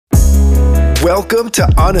Welcome to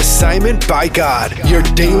On Assignment by God, your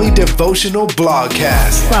daily devotional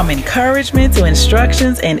blogcast. From encouragement to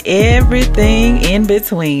instructions and everything in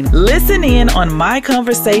between. Listen in on my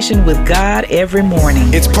conversation with God every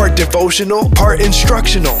morning. It's part devotional, part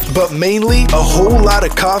instructional, but mainly a whole lot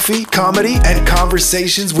of coffee, comedy, and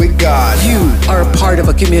conversations with God. You are a part of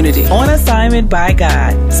a community. On Assignment by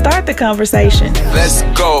God. Start the conversation. Let's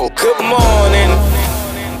go. Good morning.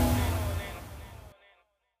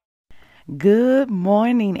 Good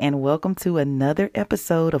morning and welcome to another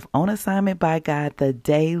episode of On Assignment by God, the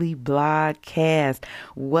daily blogcast.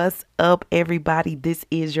 What's up, everybody? This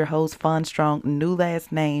is your host, Fun Strong, new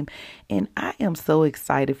last name, and I am so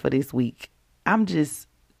excited for this week. I'm just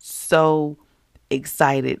so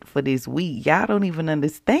excited for this week. Y'all don't even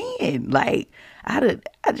understand.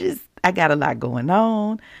 I got a lot going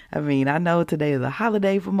on. I mean, I know today is a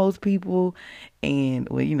holiday for most people. And,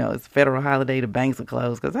 well, you know, it's a federal holiday. The banks are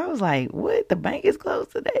closed. Because I was like, what? The bank is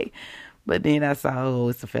closed today? But then I saw, oh,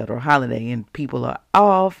 it's a federal holiday and people are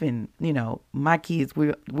off. And, you know, my kids,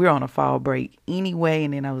 we're on a fall break anyway.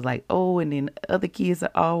 And then I was like, oh, and then other kids are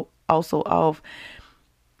all also off.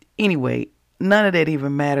 Anyway, none of that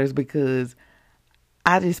even matters because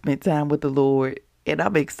I just spent time with the Lord. And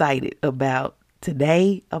I'm excited about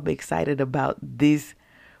today. I'm excited about this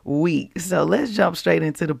week. So let's jump straight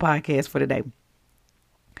into the podcast for today.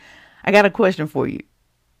 I got a question for you.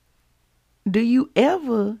 Do you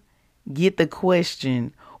ever get the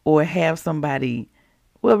question or have somebody,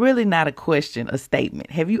 well, really not a question, a statement.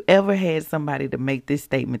 Have you ever had somebody to make this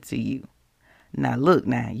statement to you? Now, look,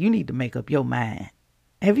 you need to make up your mind.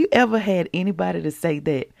 Have you ever had anybody to say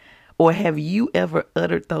that? Or have you ever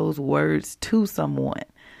uttered those words to someone?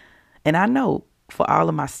 And I know for all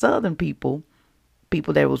of my Southern people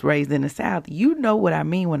that was raised in the South, you know what I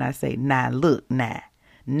mean when I say, look.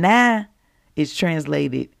 Nah is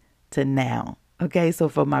translated to now. Okay, so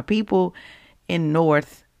for my people in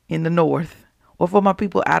the North, or for my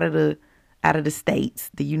people out of the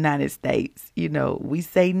States, the United States, you know, we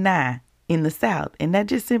say nah in the South, and that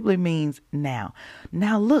just simply means now.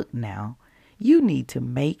 Now look, you need to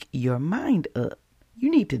make your mind up.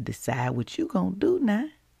 You need to decide what you gonna do now.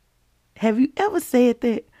 Have you ever said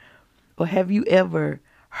that? Or have you ever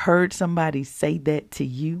heard somebody say that to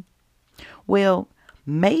you? Well,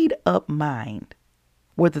 made up mind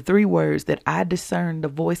were the three words that I discerned the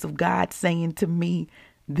voice of God saying to me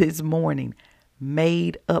this morning.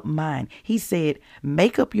 Made up mind. He said,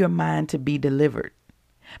 make up your mind to be delivered.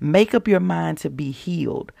 Make up your mind to be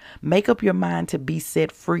healed. Make up your mind to be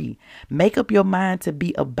set free. Make up your mind to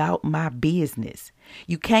be about my business.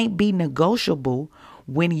 You can't be negotiable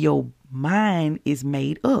when your mind is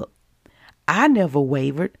made up. I never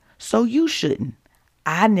wavered, so you shouldn't.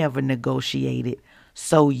 I never negotiated,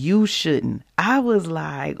 so you shouldn't. I was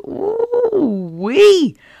like,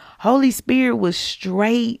 ooh-wee. Holy Spirit was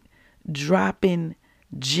straight dropping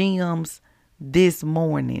gems this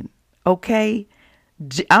morning. Okay?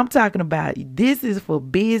 I'm talking about this is for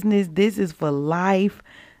business. This is for life.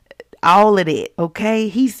 All of that. Okay?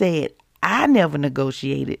 He said, I never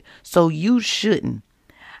negotiated, so you shouldn't.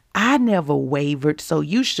 I never wavered, so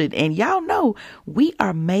you should. And y'all know we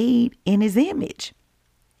are made in his image.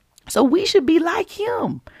 So we should be like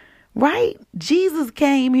him, right? Jesus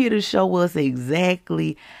came here to show us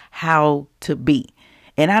exactly how to be.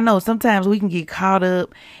 And I know sometimes we can get caught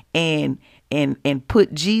up and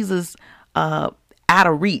put Jesus out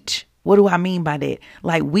of reach. What do I mean by that?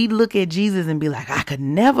 Like we look at Jesus and be like, I could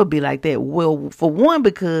never be like that. Well, for one,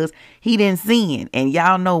 because he didn't sin. And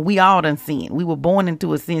y'all know we all done sin. We were born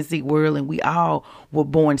into a sin-sick world and we all were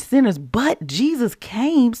born sinners. But Jesus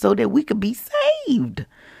came so that we could be saved.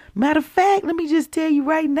 Matter of fact, let me just tell you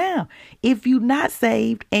right now, if you're not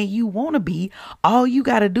saved and you want to be, all you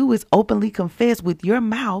got to do is openly confess with your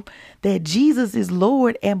mouth that Jesus is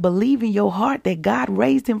Lord and believe in your heart that God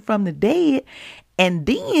raised him from the dead. And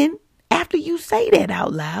then after you say that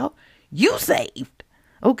out loud, you saved.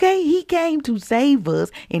 Okay? He came to save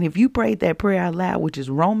us. And if you prayed that prayer out loud, which is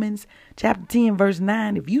Romans chapter 10, verse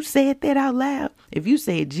 9, if you said that out loud, if you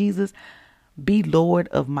said, Jesus, be Lord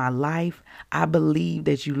of my life, I believe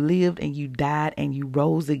that you lived and you died and you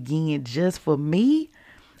rose again just for me.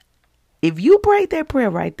 If you prayed that prayer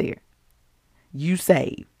right there, you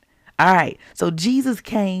saved. All right. So Jesus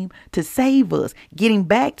came to save us. Getting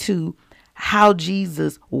back to how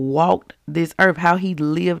Jesus walked this earth, how he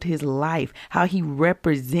lived his life, how he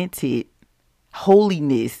represented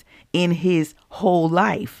holiness in his whole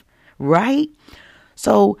life, right?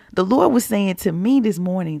 So the Lord was saying to me this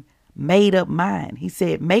morning, made up mind. He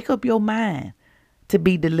said, make up your mind to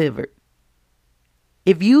be delivered.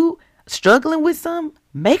 If you struggling with something,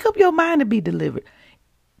 make up your mind to be delivered.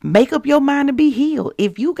 Make up your mind to be healed.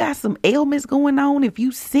 If you got some ailments going on, if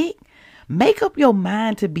you sick, make up your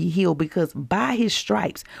mind to be healed, because by his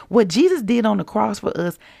stripes, what Jesus did on the cross for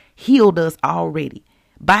us healed us already.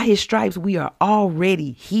 By his stripes, we are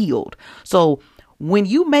already healed. So when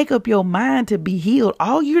you make up your mind to be healed,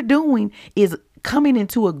 all you're doing is coming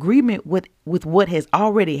into agreement with what has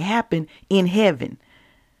already happened in heaven,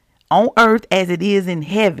 on earth as it is in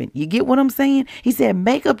heaven. You get what I'm saying? He said,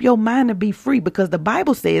 make up your mind to be free, because the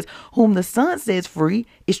Bible says, whom the Son sets free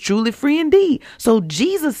is truly free indeed. So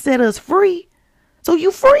Jesus set us free. So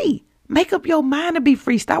you free. Make up your mind to be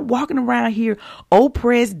free. Stop walking around here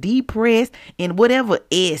oppressed, depressed, and whatever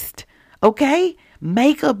ist. Okay?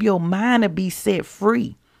 Make up your mind to be set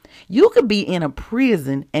free. You could be in a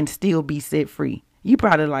prison and still be set free. You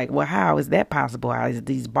probably like, well, how is that possible?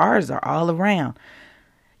 These bars are all around.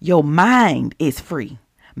 Your mind is free.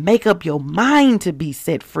 Make up your mind to be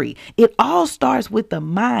set free. It all starts with the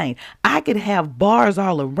mind. I could have bars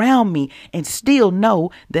all around me and still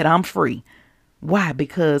know that I'm free. Why?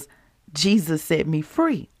 Because Jesus set me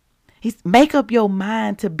free. Make up your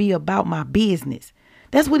mind to be about my business.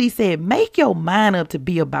 That's what he said. Make your mind up to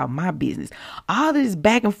be about my business. All this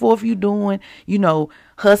back and forth you doing,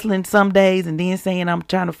 hustling some days and then saying I'm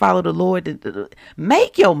trying to follow the Lord.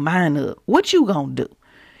 Make your mind up. What you gonna do?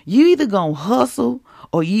 You either gonna hustle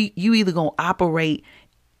or you either gonna operate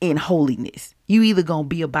in holiness. You either gonna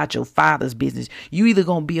be about your Father's business. You either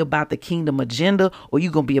gonna be about the kingdom agenda, or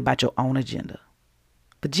you gonna be about your own agenda.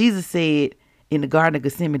 But Jesus said in the Garden of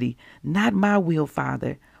Gethsemane, not my will,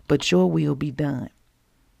 Father, but your will be done.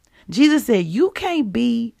 Jesus said you can't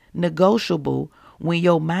be negotiable when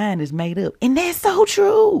your mind is made up. And that's so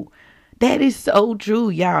true. That is so true,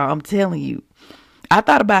 y'all. I'm telling you. I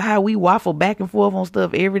thought about how we waffle back and forth on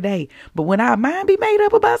stuff every day. But when our mind be made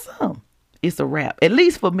up about something, it's a wrap. At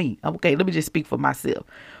least for me. Okay, let me just speak for myself.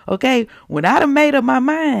 Okay, when I done made up my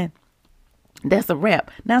mind, that's a wrap.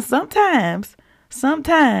 Now, sometimes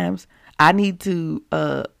I need to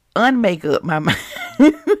unmake up my mind.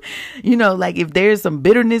 Like if there's some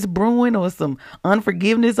bitterness brewing or some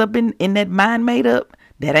unforgiveness up in that mind made up,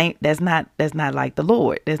 that's not like the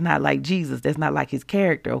Lord. That's not like Jesus. That's not like his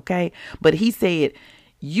character. Okay. But he said,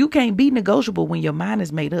 you can't be negotiable when your mind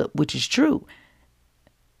is made up, which is true.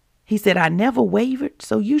 He said, I never wavered,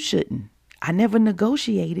 so you shouldn't. I never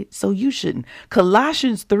negotiated, so you shouldn't.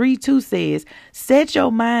 Colossians 3:2 says, set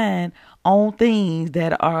your mind on things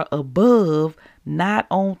that are above, not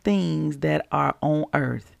on things that are on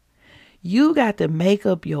earth. You got to make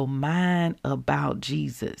up your mind about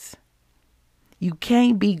Jesus. You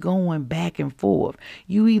can't be going back and forth.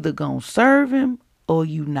 You either gonna serve him or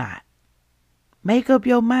you not. Make up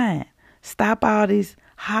your mind. Stop all this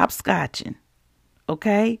hopscotching.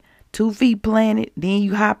 Okay? 2 feet planted, then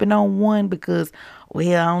you hopping on one because, well,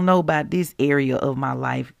 I don't know about this area of my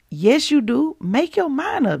life. Yes, you do. Make your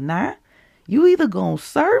mind up now. You either gonna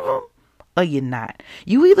serve him or you're not.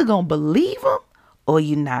 You either gonna believe him or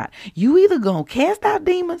you're not. You either gonna cast out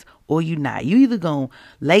demons or you're not. You either gonna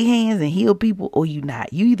lay hands and heal people or you're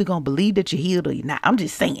not. You either gonna believe that you're healed or you're not. I'm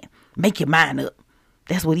just saying, make your mind up.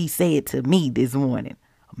 That's what he said to me this morning.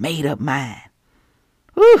 Made up mind.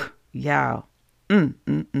 Whew, y'all.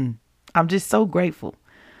 I'm just so grateful.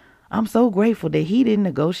 I'm so grateful that he didn't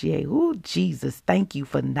negotiate. Ooh, Jesus, thank you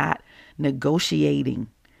for not negotiating.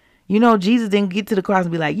 Jesus didn't get to the cross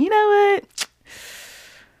and be like, you know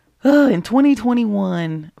what? In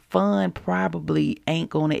 2021, Fun probably ain't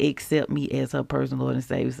going to accept me as her personal Lord and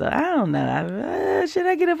Savior. So I don't know. Should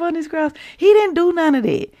I get up on this cross? He didn't do none of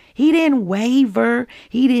that. He didn't waver.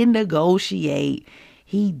 He didn't negotiate.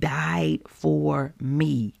 He died for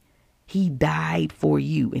me. He died for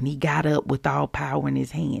you, and he got up with all power in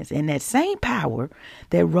his hands. And that same power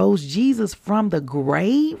that rose Jesus from the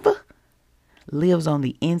grave lives on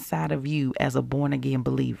the inside of you as a born again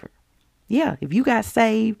believer. Yeah, if you got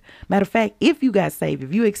saved, matter of fact, if you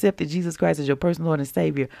accepted Jesus Christ as your personal Lord and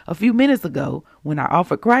Savior a few minutes ago, when I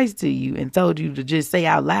offered Christ to you and told you to just say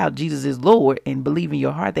out loud, Jesus is Lord, and believe in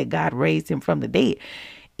your heart that God raised him from the dead.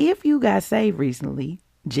 If you got saved recently,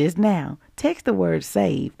 just now, text the word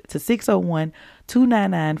saved to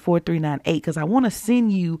 601-299-4398, because I want to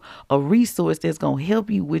send you a resource that's going to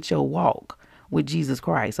help you with your walk with Jesus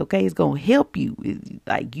Christ. Okay, it's going to help you.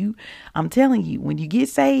 I'm telling you, when you get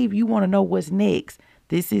saved, you want to know what's next.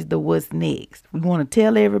 This is the what's next. We want to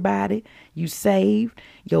tell everybody you saved,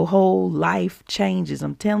 your whole life changes.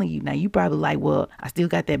 I'm telling you. Now, you probably like, well, I still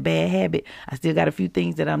got that bad habit. I still got a few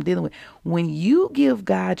things that I'm dealing with. When you give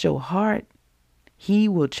God your heart, he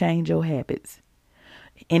will change your habits.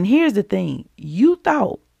 And here's the thing. You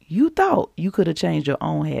thought You thought you could have changed your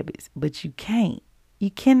own habits, but you can't.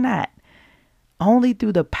 You cannot. Only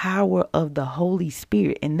through the power of the Holy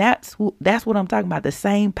Spirit. And that's what I'm talking about. The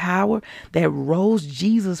same power that rose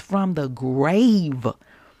Jesus from the grave.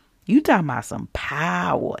 You talking about some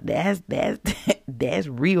power. That's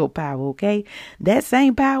real power, okay? That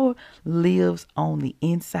same power lives on the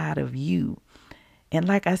inside of you. And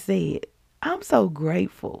like I said, I'm so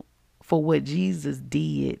grateful for what Jesus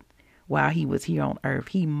did while he was here on earth.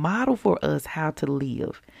 He modeled for us how to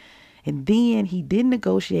live. And then he didn't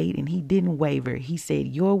negotiate and he didn't waver. He said,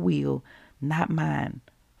 your will, not mine,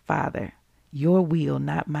 Father. Your will,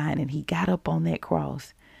 not mine. And he got up on that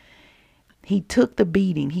cross. He took the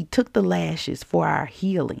beating. He took the lashes for our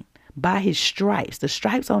healing. By his stripes, the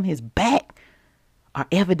stripes on his back are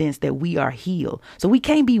evidence that we are healed. So we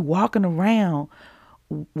can't be walking around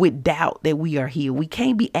with doubt that we are healed. We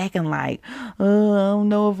can't be acting like, I don't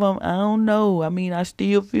know. I mean, I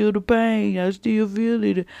still feel the pain. I still feel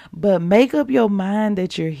it. But make up your mind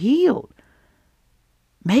that you're healed.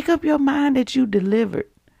 Make up your mind that you delivered.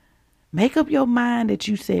 Make up your mind that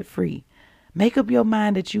you set free. Make up your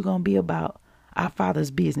mind that you're going to be about our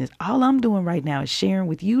Father's business. All I'm doing right now is sharing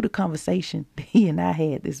with you the conversation that he and I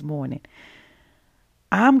had this morning.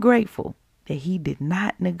 I'm grateful that he did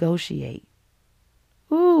not negotiate.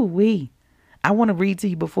 Ooh-wee. I want to read to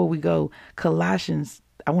you before we go Colossians.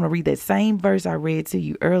 I want to read that same verse I read to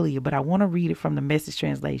you earlier, but I want to read it from the Message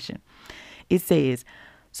translation. It says,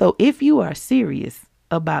 so if you are serious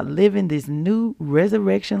about living this new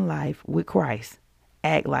resurrection life with Christ,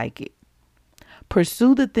 act like it.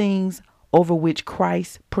 Pursue the things over which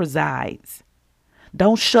Christ presides.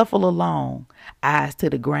 Don't shuffle along, eyes to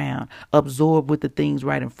the ground, absorbed with the things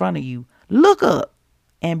right in front of you. Look up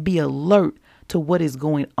and be alert to what is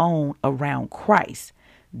going on around Christ.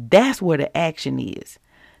 That's where the action is.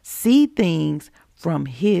 See things from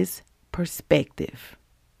his perspective.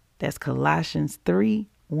 That's Colossians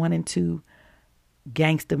 3:1-2,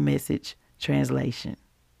 Gangster Message translation.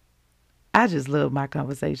 I just love my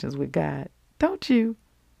conversations with God. Don't you?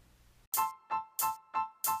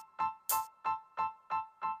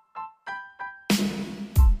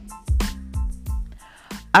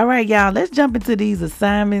 All right, y'all, let's jump into these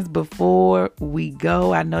assignments before we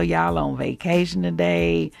go. I know y'all on vacation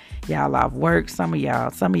today. Y'all off work. Some of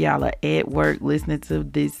y'all are at work listening to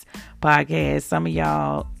this podcast. Some of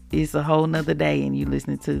y'all, it's a whole nother day and you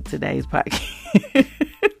listening to today's podcast.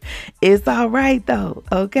 It's all right, though.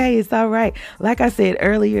 Okay, it's all right. Like I said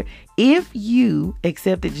earlier, if you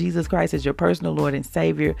accepted Jesus Christ as your personal Lord and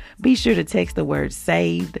Savior, be sure to text the word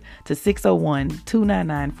SAVED to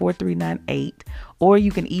 601-299-4398. Or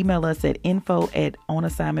you can email us at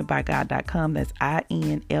info@onassignmentbygod.com. That's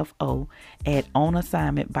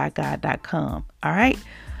info@onassignmentbygod.com. All right.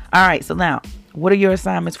 All right. So now, what are your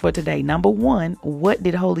assignments for today? Number one, what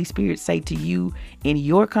did Holy Spirit say to you in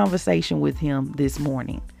your conversation with him this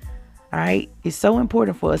morning? All right. It's so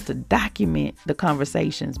important for us to document the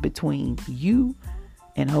conversations between you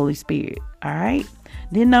and Holy Spirit. All right.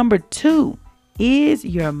 Then number two, is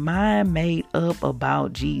your mind made up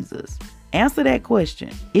about Jesus? Answer that question.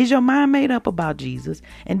 Is your mind made up about Jesus?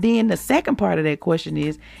 And then the second part of that question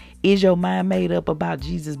is your mind made up about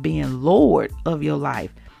Jesus being Lord of your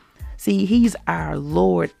life? See, he's our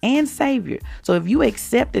Lord and Savior. So if you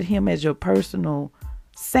accepted him as your personal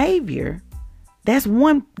Savior, that's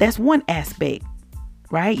one aspect,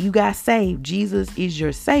 right? You got saved. Jesus is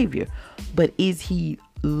your Savior. But is he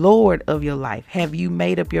Lord of your life? Have you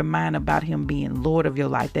made up your mind about him being Lord of your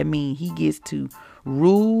life? That means he gets to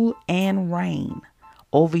rule and reign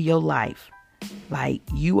over your life. Like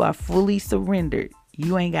you are fully surrendered.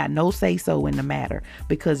 You ain't got no say so in the matter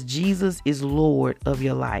because Jesus is Lord of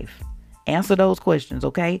your life. Answer those questions,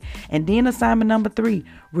 okay? And then assignment number 3,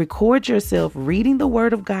 record yourself reading the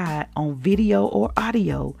word of God on video or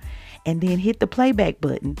audio, and then hit the playback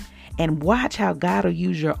button and watch how God will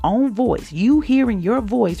use your own voice. You hearing your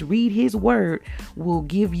voice read his word will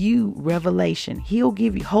give you revelation.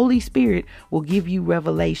 Holy Spirit will give you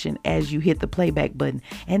revelation as you hit the playback button.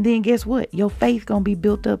 And then guess what? Your faith gonna be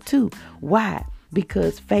built up too. Why?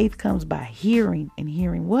 Because faith comes by hearing, and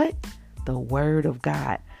hearing what? The word of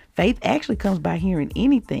God. Faith actually comes by hearing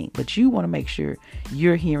anything, but you want to make sure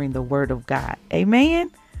you're hearing the word of God.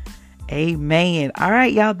 Amen. Amen. All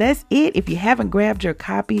right, y'all, that's it. If you haven't grabbed your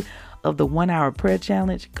copy of the 1 hour prayer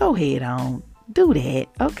challenge, go ahead on. Do that.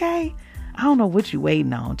 Okay. I don't know what you're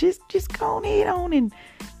waiting on. Just go ahead on and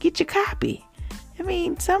get your copy. I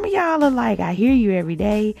mean, some of y'all are like, I hear you every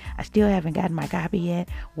day. I still haven't gotten my copy yet.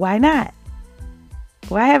 Why not?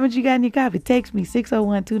 Why haven't you gotten your copy? Text me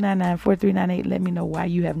 601-299-4398. Let me know why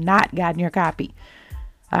you have not gotten your copy.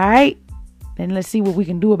 All right. Then let's see what we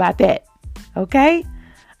can do about that. Okay.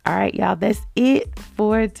 All right, y'all. That's it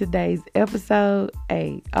for today's episode.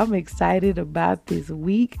 Hey, I'm excited about this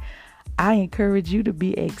week. I encourage you to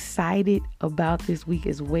be excited about this week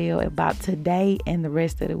as well, about today and the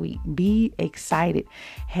rest of the week. Be excited.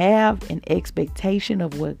 Have an expectation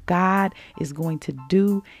of what God is going to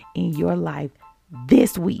do in your life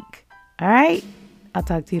this week. All right? I'll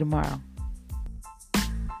talk to you tomorrow.